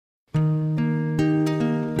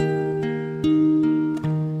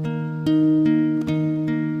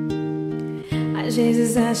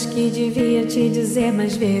vezes acho que devia te dizer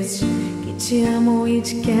mais vezes que te amo e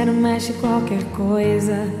te quero mais que qualquer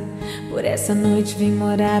coisa. Por essa noite vim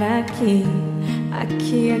morar aqui,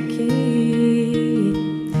 aqui, aqui.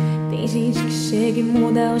 Tem gente que chega e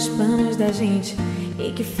muda os planos da gente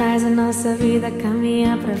e que faz a nossa vida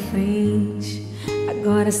caminhar pra frente.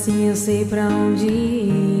 Agora sim eu sei pra onde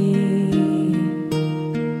ir.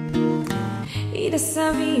 E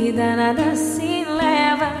dessa vida nada se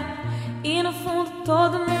leva, e no fundo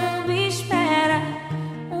todo mundo espera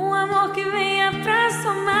um amor que venha pra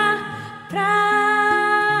somar,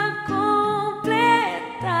 pra completar.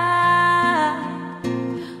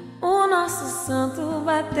 O nosso santo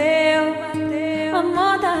bateu, bateu. O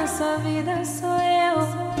amor da sua vida sou eu.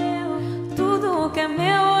 Tudo que é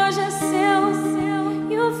meu hoje é seu,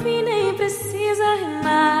 e o fim nem precisa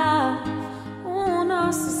rimar. O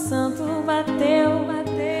nosso santo bateu,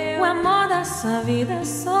 bateu. O amor da sua vida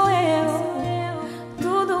sou eu.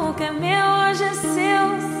 Tudo que é meu hoje é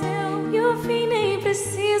seu, e o fim nem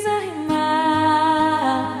precisa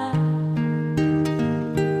rimar.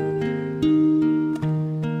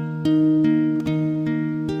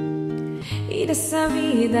 E dessa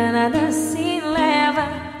vida nada se leva,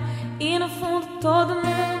 e no fundo todo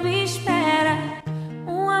mundo espera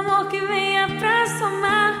um amor que venha pra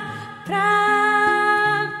somar,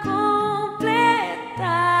 pra completar.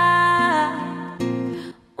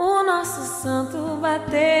 O nosso santo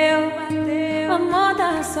bateu, bateu. O amor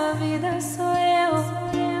da sua vida sou eu.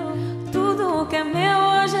 Tudo que é meu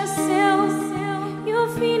hoje é seu, e o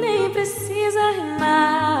fim nem precisa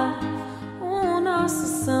rimar. O nosso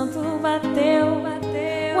santo bateu,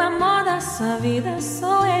 bateu. O amor da sua vida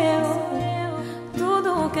sou eu.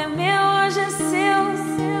 Tudo que é meu hoje é seu.